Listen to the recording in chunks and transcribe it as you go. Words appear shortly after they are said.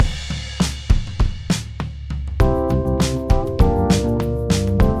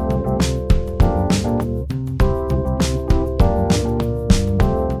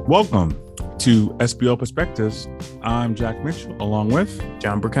Welcome to SBO Perspectives. I'm Jack Mitchell, along with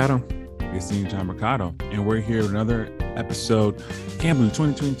John Mercado. Esteemed John Mercado, and we're here with another episode. Can't believe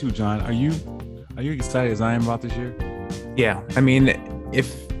 2022, John. Are you excited as I am about this year? Yeah, I mean,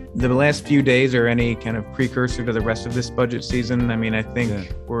 if the last few days are any kind of precursor to the rest of this budget season, I mean, I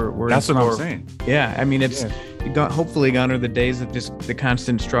think we're that's what I'm saying. Yeah, I mean, it's hopefully gone are the days of just the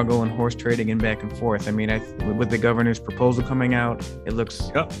constant struggle and horse trading and back and forth. I mean, with the governor's proposal coming out, it looks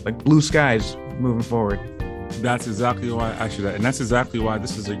like blue skies moving forward. That's exactly why that's exactly why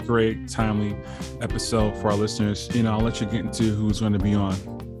this is a great, timely episode for our listeners. I'll let you get into who's going to be on.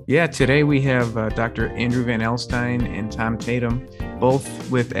 Yeah, today we have Dr. Andrew Van Alstyne and Tom Tatum, both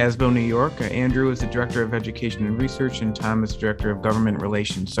with ASBO New York. Andrew is the Director of Education and Research, and Tom is the Director of Government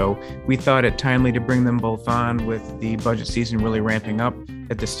Relations. So we thought it timely to bring them both on with the budget season really ramping up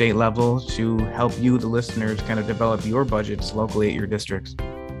at the state level to help you, the listeners, kind of develop your budgets locally at your districts.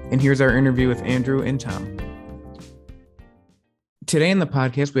 And here's our interview with Andrew and Tom. Today in the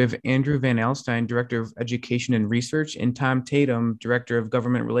podcast, we have Andrew Van Alstyne, Director of Education and Research, and Tom Tatum, Director of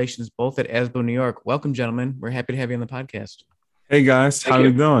Government Relations, both at ASBO New York. Welcome, gentlemen. We're happy to have you on the podcast. Hey, guys. How are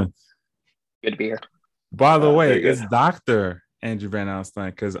you doing? Good to be here. By the way, it's Dr. Andrew Van Alstyne,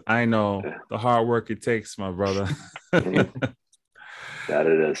 because I know the hard work it takes, my brother. That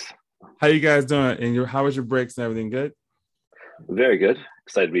it is. How you guys doing? And how was your breaks and everything? Good? Very good.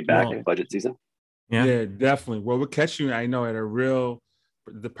 Excited to be back in budget season. Yeah, definitely. Well, we'll catch you, I know, at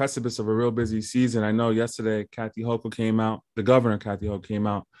the precipice of a real busy season. I know yesterday, the governor, Kathy Hochul, came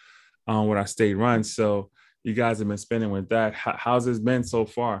out with our state run. So you guys have been spending with that. How's this been so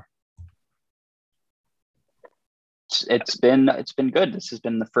far? It's been good. This has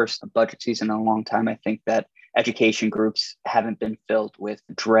been the first budget season in a long time. I think that education groups haven't been filled with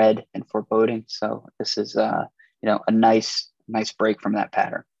dread and foreboding. So this is a nice break from that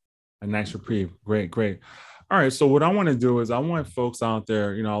pattern. A nice reprieve. Great. All right. So what I want to do is I want folks out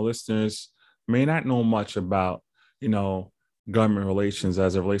there, our listeners may not know much about, government relations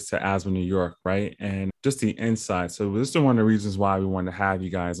as it relates to ASBO New York, right? And just the insight. So this is one of the reasons why we wanted to have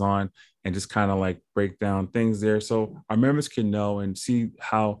you guys on and just kind of like break down things there so our members can know and see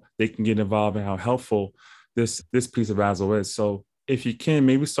how they can get involved and how helpful this piece of ASBO is. So if you can,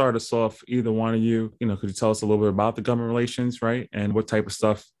 maybe start us off, either one of you, could you tell us a little bit about the government relations, right? And what type of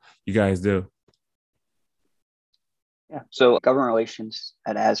stuff you guys do? Yeah. So government relations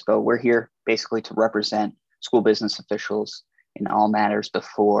at ASBO, we're here basically to represent school business officials in all matters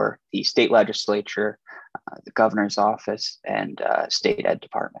before the state legislature, the governor's office, and state ed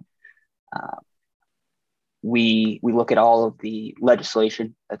department. We look at all of the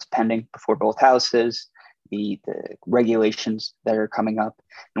legislation that's pending before both houses, the regulations that are coming up,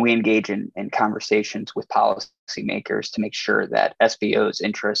 and we engage in conversations with policymakers to make sure that SBO's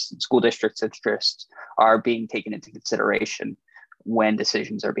interests and school districts' interests are being taken into consideration when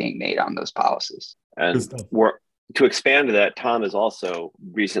decisions are being made on those policies. And to expand to that, Tom has also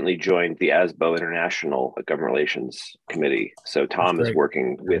recently joined the ASBO International Government Relations Committee. So Tom is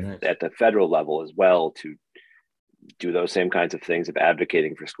working at the federal level as well to do those same kinds of things of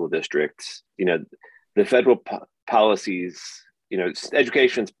advocating for school districts. The federal policies,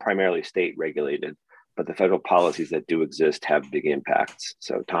 education is primarily state regulated, but the federal policies that do exist have big impacts.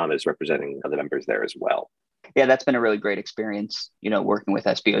 So Tom is representing other members there as well. Yeah, that's been a really great experience, working with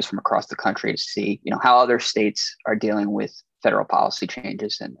SBOs from across the country to see, how other states are dealing with federal policy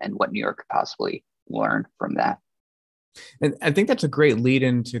changes and what New York could possibly learn from that. And I think that's a great lead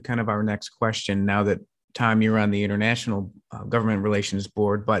into kind of our next question now that, Tom, you're on the International Government Relations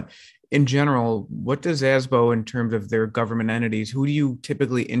Board, but in general, what does ASBO, in terms of their government entities, who do you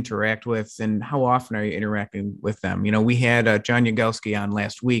typically interact with and how often are you interacting with them? We had John Yagelski on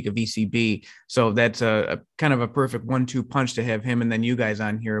last week of ECB, so that's a kind of a perfect 1-2 punch to have him and then you guys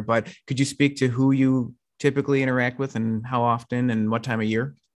on here. But could you speak to who you typically interact with and how often and what time of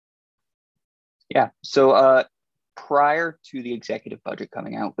year? Yeah, so prior to the executive budget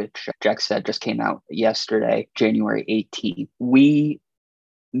coming out, which Jack said just came out yesterday, January 18th, we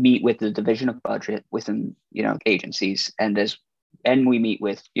meet with the Division of Budget within, agencies. And we meet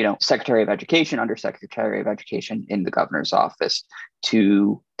with, Secretary of Education, Undersecretary of Education in the governor's office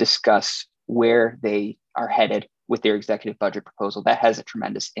to discuss where they are headed with their executive budget proposal. That has a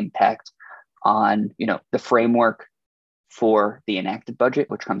tremendous impact on, the framework for the enacted budget,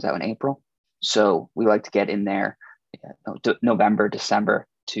 which comes out in April. So we like to get in there November, December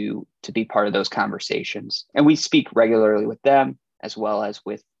to be part of those conversations. And we speak regularly with them, as well as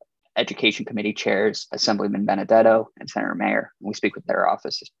with Education Committee chairs, Assemblyman Benedetto and Senator Mayer. We speak with their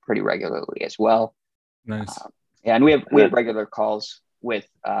offices pretty regularly as well. Nice. And we have regular calls with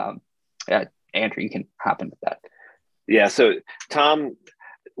Andrew, you can hop in with that. Yeah. So Tom,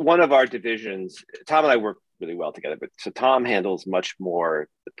 one of our divisions, Tom and I work really well together, but so Tom handles much more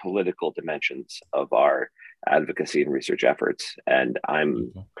the political dimensions of our advocacy and research efforts. And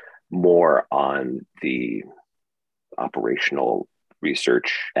I'm more on the operational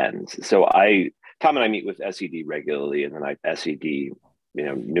research ends. So Tom and I meet with SED regularly, and then I SED,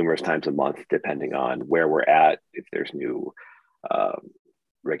 numerous times a month, depending on where we're at, if there's new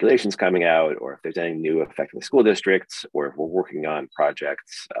regulations coming out, or if there's any new affecting the school districts, or if we're working on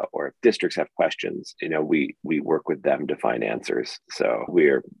projects, or if districts have questions, we work with them to find answers. So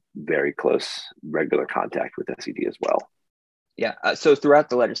we're very close, regular contact with SED as well. Yeah. So throughout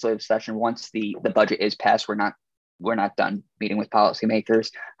the legislative session, once the budget is passed, we're not done meeting with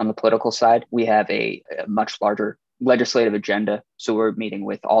policymakers. On the political side, we have a much larger legislative agenda. So we're meeting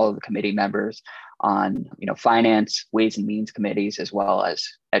with all of the committee members on, finance, ways and means committees, as well as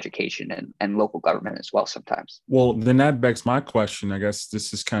education and local government as well sometimes. Well, then that begs my question. I guess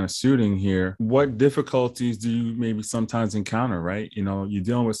this is kind of suiting here. What difficulties do you maybe sometimes encounter, right? You're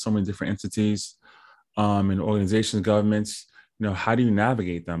dealing with so many different entities and organizations, governments. How do you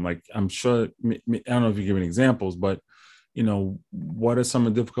navigate them? Like, I'm sure, I don't know if you're giving examples, but, what are some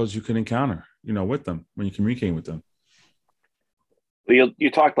of the difficulties you can encounter, with them when you're communicating with them? Well,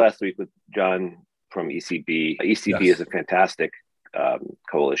 you talked last week with John from ECB. ECB Yes. is a fantastic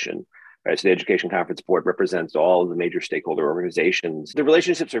coalition, right? So the Education Conference Board represents all of the major stakeholder organizations. The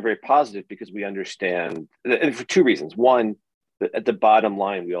relationships are very positive because we understand, and for two reasons. One, at the bottom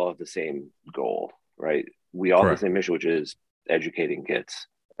line, we all have the same goal, right? We all have the same mission, which is educating kids.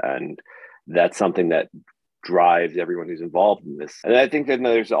 And that's something that drives everyone who's involved in this. And I think that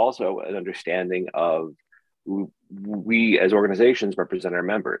there's also an understanding of we as organizations represent our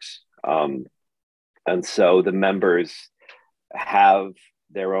members. And so the members have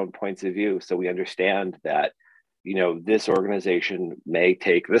their own points of view. So we understand that, this organization may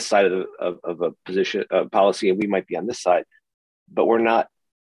take this side of a position, policy, and we might be on this side, but we're not,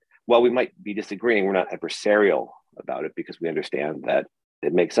 while we might be disagreeing, we're not adversarial about it because we understand that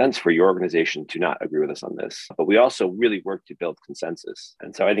it makes sense for your organization to not agree with us on this. But we also really work to build consensus.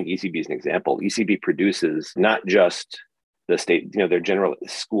 And so I think ECB is an example. ECB produces not just the state, their general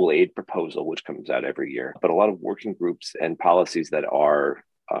school aid proposal, which comes out every year, but a lot of working groups and policies that are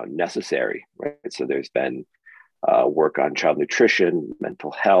necessary, right? So there's been work on child nutrition,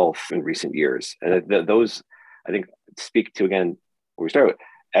 mental health in recent years. And those, I think, speak to, again, where we start with,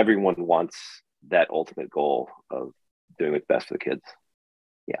 everyone wants that ultimate goal of doing what's best for the kids.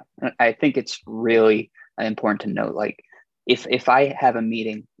 Yeah, I think it's really important to note, like, if I have a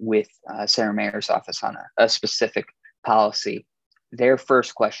meeting with Sarah Mayor's office on a specific policy, their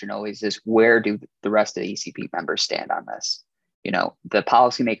first question always is, where do the rest of the ECP members stand on this? The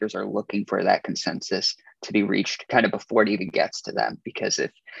policymakers are looking for that consensus to be reached kind of before it even gets to them, because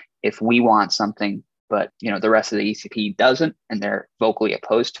if we want something, but the rest of the ECP doesn't, and they're vocally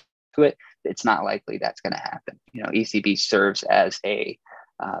opposed to it, it's not likely that's going to happen. ECB serves as a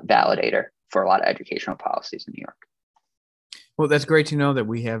validator for a lot of educational policies in New York. Well, that's great to know that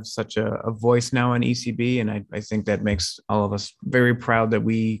we have such a voice now in ECB, and I think that makes all of us very proud that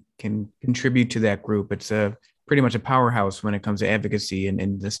we can contribute to that group. It's pretty much a powerhouse when it comes to advocacy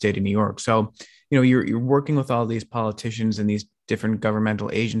in the state of New York. So, you're working with all these politicians and these different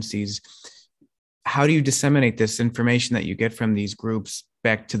governmental agencies. How do you disseminate this information that you get from these groups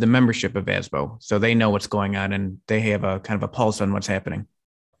back to the membership of ASBO so they know what's going on and they have a kind of a pulse on what's happening?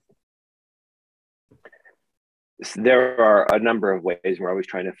 There are a number of ways. We're always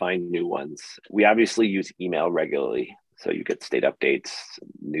trying to find new ones. We obviously use email regularly. So you get state updates,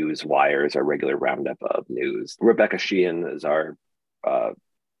 news wires, our regular roundup of news. Rebecca Sheehan is our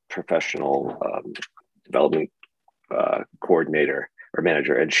professional development coordinator or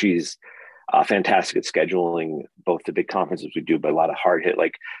manager, and she's fantastic at scheduling both the big conferences we do, but a lot of hard hit,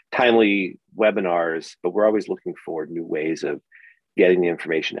 like timely webinars. But we're always looking for new ways of getting the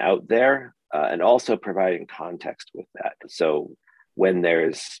information out there. And also providing context with that. So when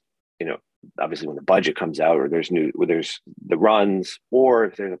there's, obviously when the budget comes out, or there's the runs, or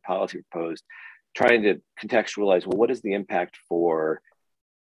if there's a policy proposed, trying to contextualize, well, what is the impact for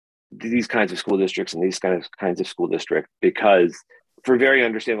these kinds of school districts and these kinds of school district? Because for very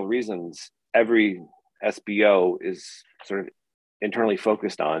understandable reasons, every SBO is sort of internally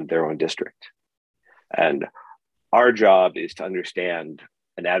focused on their own district. And our job is to understand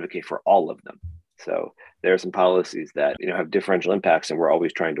and advocate for all of them. So there are some policies that have differential impacts, and we're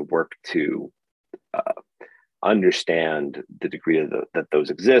always trying to work to understand the degree that those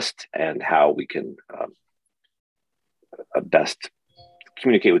exist and how we can best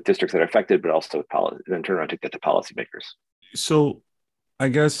communicate with districts that are affected, but also with policy, and then turn around to get to policymakers. So I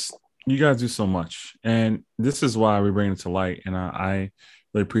guess you guys do so much, and this is why we bring it to light. And I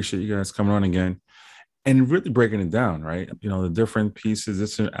really appreciate you guys coming on again and really breaking it down, right? The different pieces,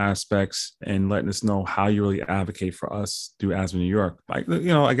 different aspects, and letting us know how you really advocate for us through ASBO New York. Like,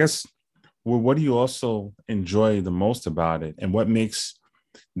 I guess, well, what do you also enjoy the most about it, and what makes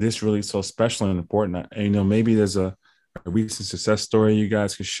this really so special and important? And, maybe there's a recent success story you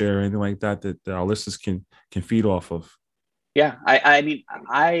guys can share, anything like that our listeners can feed off of. Yeah, I mean,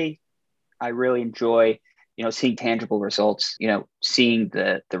 I really enjoy, seeing tangible results, seeing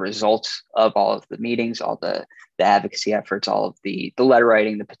the results of all of the meetings, all the advocacy efforts, all of the letter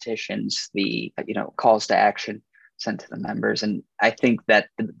writing, the petitions, the, calls to action sent to the members. And I think that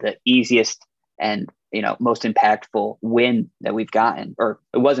the easiest and, most impactful win that we've gotten, or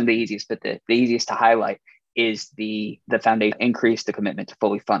it wasn't the easiest, but the easiest to highlight, is the foundation increase the commitment to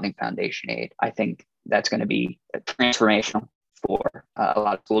fully funding foundation aid. I think that's going to be transformational for a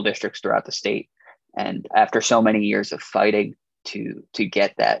lot of school districts throughout the state. And after so many years of fighting to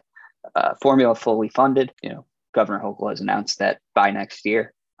get that formula fully funded, Governor Hochul has announced that by next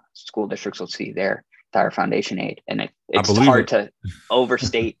year, school districts will see their entire foundation aid. And it's hard to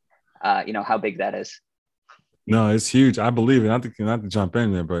overstate, how big that is. No, it's huge. I believe it. Not to jump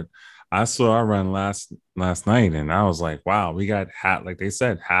in there, but I saw our run last night, and I was like, wow, we got like they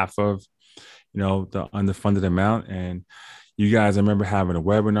said, half of, the underfunded amount. And you guys, I remember having a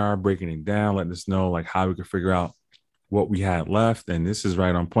webinar, breaking it down, letting us know like how we could figure out what we had left. And this is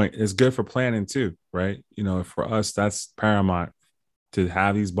right on point. It's good for planning too, right? For us, that's paramount to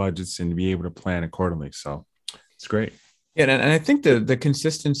have these budgets and to be able to plan accordingly. So it's great. Yeah, and I think the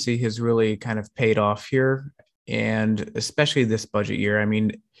consistency has really kind of paid off here, and especially this budget year. I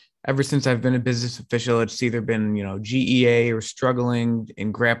mean, ever since I've been a business official, it's either been, GEA or struggling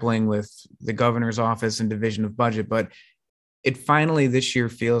and grappling with the governor's office and division of budget, but it finally this year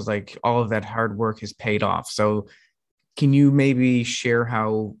feels like all of that hard work has paid off. So can you maybe share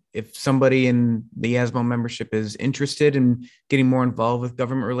how, if somebody in the ASBO membership is interested in getting more involved with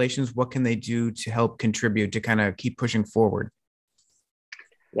government relations, what can they do to help contribute to kind of keep pushing forward?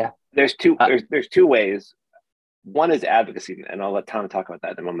 Yeah, there's two ways. One is advocacy, and I'll let Tom talk about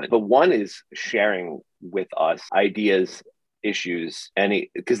that in a moment. But one is sharing with us ideas, issues,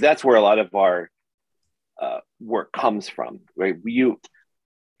 because that's where a lot of our work comes from, right?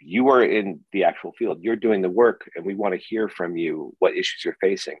 You are in the actual field. You're doing the work, and we want to hear from you what issues you're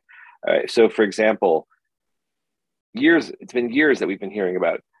facing. So, for example, it's been years that we've been hearing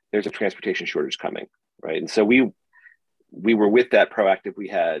about there's a transportation shortage coming, right? And so we were with that proactive. We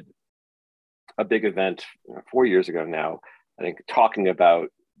had a big event 4 years ago now, I think, talking about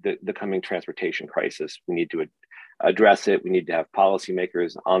the coming transportation crisis. We need to address it. We need to have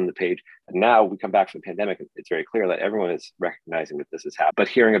policymakers on the page. And now we come back from the pandemic, and it's very clear that everyone is recognizing that this is happening. But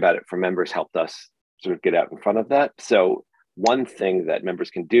hearing about it from members helped us sort of get out in front of that. So one thing that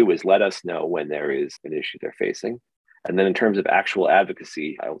members can do is let us know when there is an issue they're facing. And then in terms of actual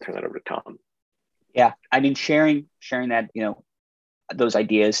advocacy, I will turn that over to Tom. Yeah, I mean, sharing that, those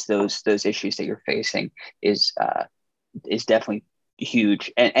ideas, those issues that you're facing is definitely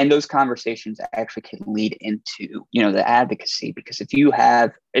huge. And those conversations actually can lead into, the advocacy, because if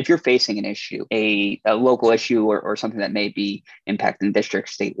you're facing an issue, a local issue or something that may be impacting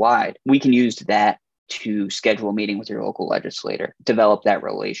districts statewide, we can use that to schedule a meeting with your local legislator, develop that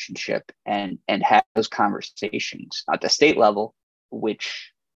relationship and have those conversations at the state level,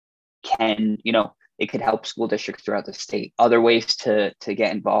 which can, it could help school districts throughout the state. Other ways to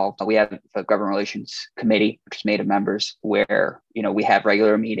get involved. We have a government relations committee, which is made of members, where, we have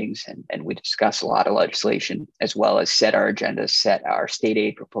regular meetings and we discuss a lot of legislation, as well as set our agendas, set our state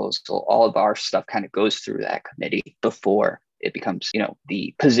aid proposal. All of our stuff kind of goes through that committee before it becomes,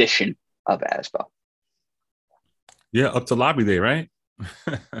 the position of ASBO. Yeah, up to lobby day, right?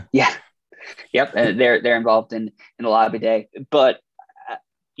 Yeah. Yep. They're involved in the lobby day. But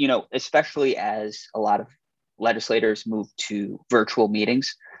especially as a lot of legislators move to virtual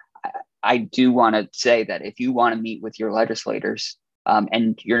meetings, I do want to say that if you want to meet with your legislators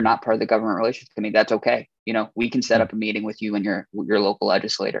and you're not part of the government relations committee, that's okay. We can set up a meeting with you and your local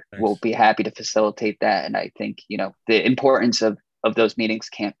legislator. Thanks. We'll be happy to facilitate that. And I think, the importance of those meetings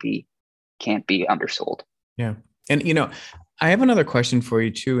can't be undersold. Yeah. And, I have another question for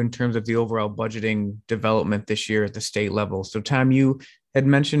you too, in terms of the overall budgeting development this year at the state level. So Tom, you had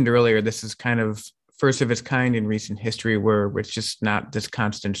mentioned earlier, this is kind of first of its kind in recent history where it's just not this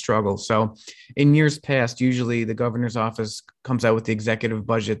constant struggle. So in years past, usually the governor's office comes out with the executive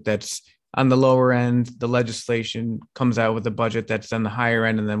budget that's on the lower end, the legislation comes out with a budget that's on the higher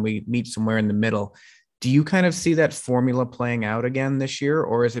end, and then we meet somewhere in the middle. Do you kind of see that formula playing out again this year,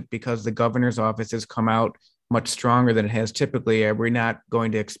 or is it because the governor's office has come out much stronger than it has typically? Are we not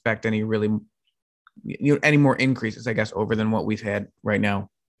going to expect any really, any more increases, I guess, over than what we've had right now?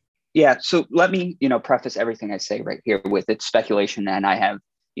 Yeah. So let me, preface everything I say right here with it's speculation. And I have,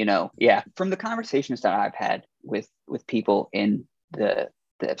 from the conversations that I've had with people in the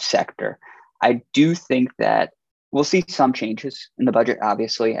sector, I do think that we'll see some changes in the budget,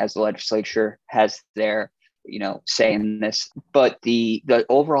 obviously, as the legislature has their, say in this. But the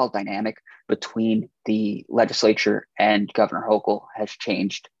overall dynamic between the legislature and Governor Hochul has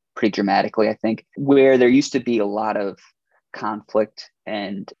changed pretty dramatically, I think, where there used to be a lot of conflict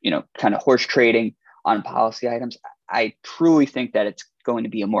and, kind of horse trading on policy items. I truly think that it's going to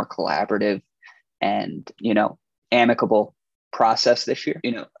be a more collaborative and, amicable process this year.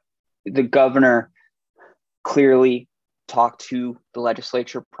 The governor clearly talked to the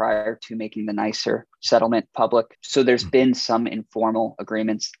legislature prior to making the nicer settlement public. So there's been some informal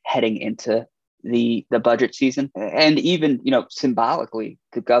agreements heading into the budget season. And even, symbolically,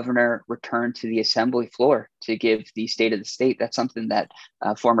 the governor returned to the assembly floor to give the state of the state. That's something that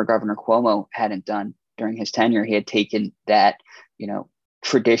former Governor Cuomo hadn't done during his tenure. He had taken that,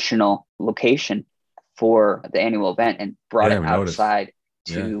 traditional location for the annual event and brought it outside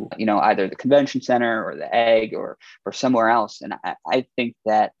to, either the convention center or the Egg or somewhere else. And I think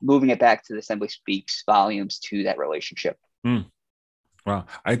that moving it back to the assembly speaks volumes to that relationship. Wow.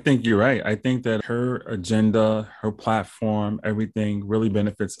 I think you're right. I think that her agenda, her platform, everything really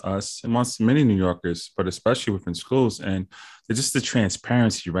benefits us amongst many New Yorkers, but especially within schools. And just the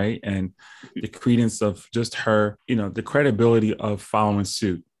transparency, right? And the credence of just her, the credibility of following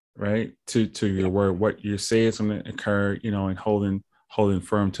suit, right? To your word, what you say is going to occur, and holding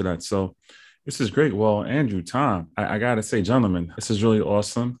firm to that. So this is great. Well, Andrew, Tom, I got to say, gentlemen, this is really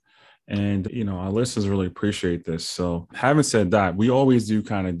awesome. And, our listeners really appreciate this. So having said that, we always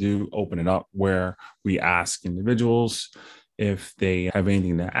do open it up where we ask individuals if they have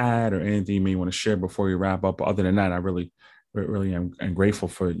anything to add or anything you may want to share before you wrap up. But other than that, I really am grateful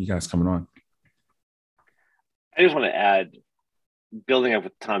for you guys coming on. I just want to add, building up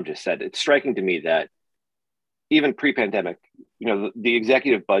what Tom just said, it's striking to me that even pre-pandemic, the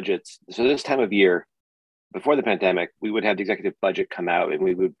executive budgets, so this time of year, before the pandemic, we would have the executive budget come out and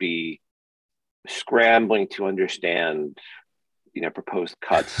we would be scrambling to understand, proposed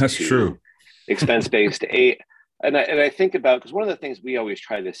cuts. That's to true. Expense-based aid. And I think about, because one of the things we always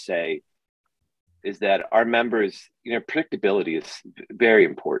try to say is that our members, predictability is very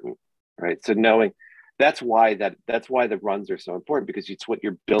important, right? So knowing that's why the runs are so important, because it's what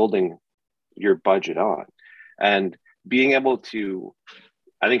you're building your budget on. And being able to,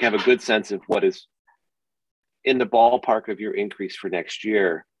 I think, have a good sense of what is in the ballpark of your increase for next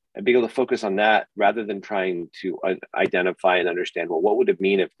year, and being able to focus on that rather than trying to identify and understand, well, what would it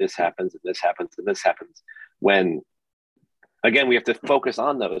mean if this happens and this happens and this happens, when, again, we have to focus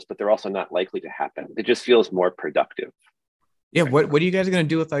on those, but they're also not likely to happen. It just feels more productive. Yeah. What are you guys going to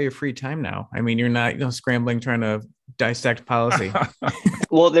do with all your free time now? I mean, you're not, scrambling, trying to dissect policy.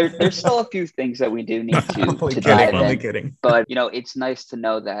 Well, there's still a few things that we do need to dive in. Kidding. But, it's nice to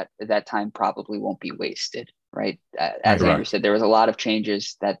know that that time probably won't be wasted, right? As Andrew said, there was a lot of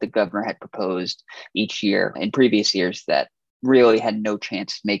changes that the governor had proposed each year in previous years that really had no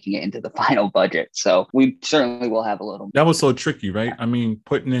chance of making it into the final budget. So we certainly will have a little. That was so tricky, right? I mean,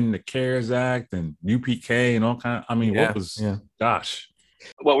 putting in the CARES Act and UPK and all kind of, gosh.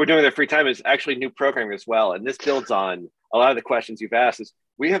 What we're doing in their free time is actually new programming as well. And this builds on a lot of the questions you've asked. Is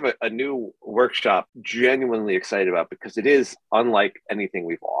we have a new workshop genuinely excited about, because it is unlike anything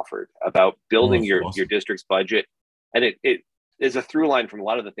we've offered, about building your district's budget. And it is a through line from a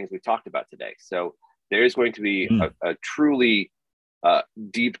lot of the things we've talked about today. So there is going to be a truly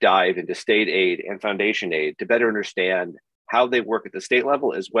deep dive into state aid and foundation aid to better understand how they work at the state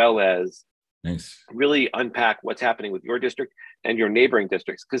level, as well as really unpack what's happening with your district and your neighboring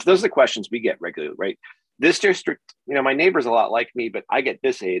districts. Because those are the questions we get regularly, right? This district, my neighbor's a lot like me, but I get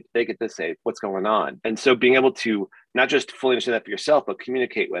this aid, they get this aid, what's going on? And so being able to not just fully understand that for yourself, but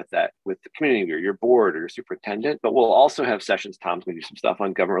communicate with that with the community or your board or your superintendent. But we'll also have sessions. Tom's going to do some stuff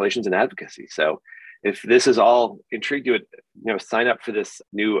on government relations and advocacy. So if this is all intrigued you, sign up for this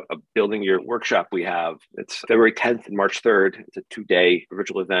new Building Your workshop we have. It's February 10th and March 3rd. It's a 2-day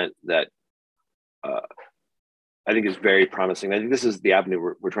virtual event that I think is very promising. I think this is the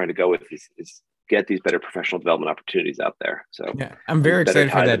avenue we're trying to go with, is get these better professional development opportunities out there. So yeah, I'm very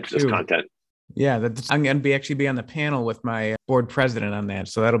excited for that too. Content. Yeah, I'm going to actually be on the panel with my board president on that.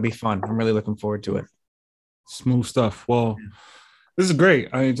 So that'll be fun. I'm really looking forward to it. Smooth stuff. Well, this is great.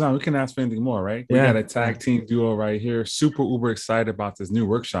 I mean, John, we can ask for anything more, right? We got a tag team duo right here. Super uber excited about this new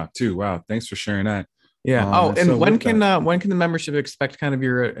workshop too. Wow. Thanks for sharing that. Yeah. And so when can the membership expect kind of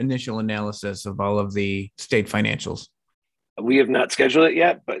your initial analysis of all of the state financials? We have not scheduled it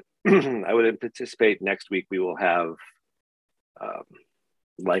yet, but I would anticipate next week we will have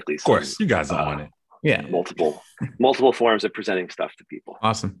likely some, of course, you guys don't want it. Yeah. Multiple forms of presenting stuff to people.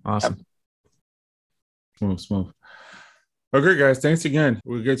 Awesome. Smooth. Well, great, guys. Thanks again.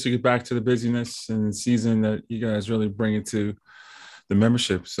 We'll get back to the busyness and season that you guys really bring into the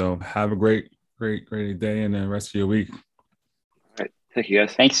membership. So have a great day and the rest of your week. All right. Thank you,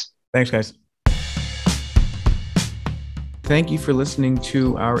 guys. Thanks, guys. Thank you for listening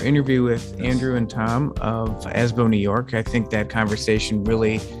to our interview with Andrew and Tom of ASBO New York. I think that conversation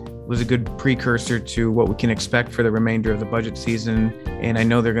really was a good precursor to what we can expect for the remainder of the budget season. And I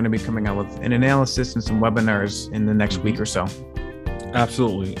know they're going to be coming out with an analysis and some webinars in the next week or so.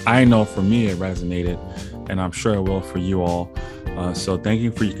 Absolutely. I know for me it resonated, and I'm sure it will for you all. So thank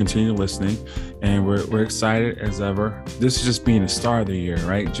you for your continued listening. And we're excited as ever. This is just being the start of the year,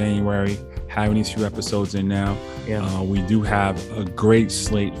 right? January, having these few episodes in now. Yeah. We do have a great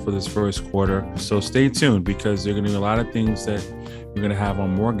slate for this first quarter. So stay tuned, because there are going to be a lot of things that we're going to have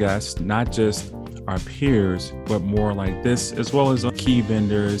on more guests, not just our peers, but more like this, as well as key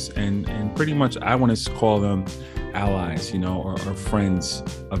vendors and pretty much, I want to call them allies, or friends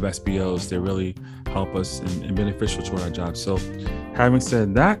of SBOs. They really help us and beneficial to our jobs. So having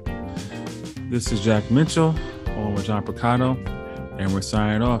said that, this is Jack Mitchell along with John Picado, and we're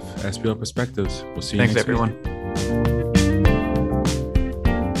signing off. SBO Perspectives. We'll see you next week. Thanks, everyone.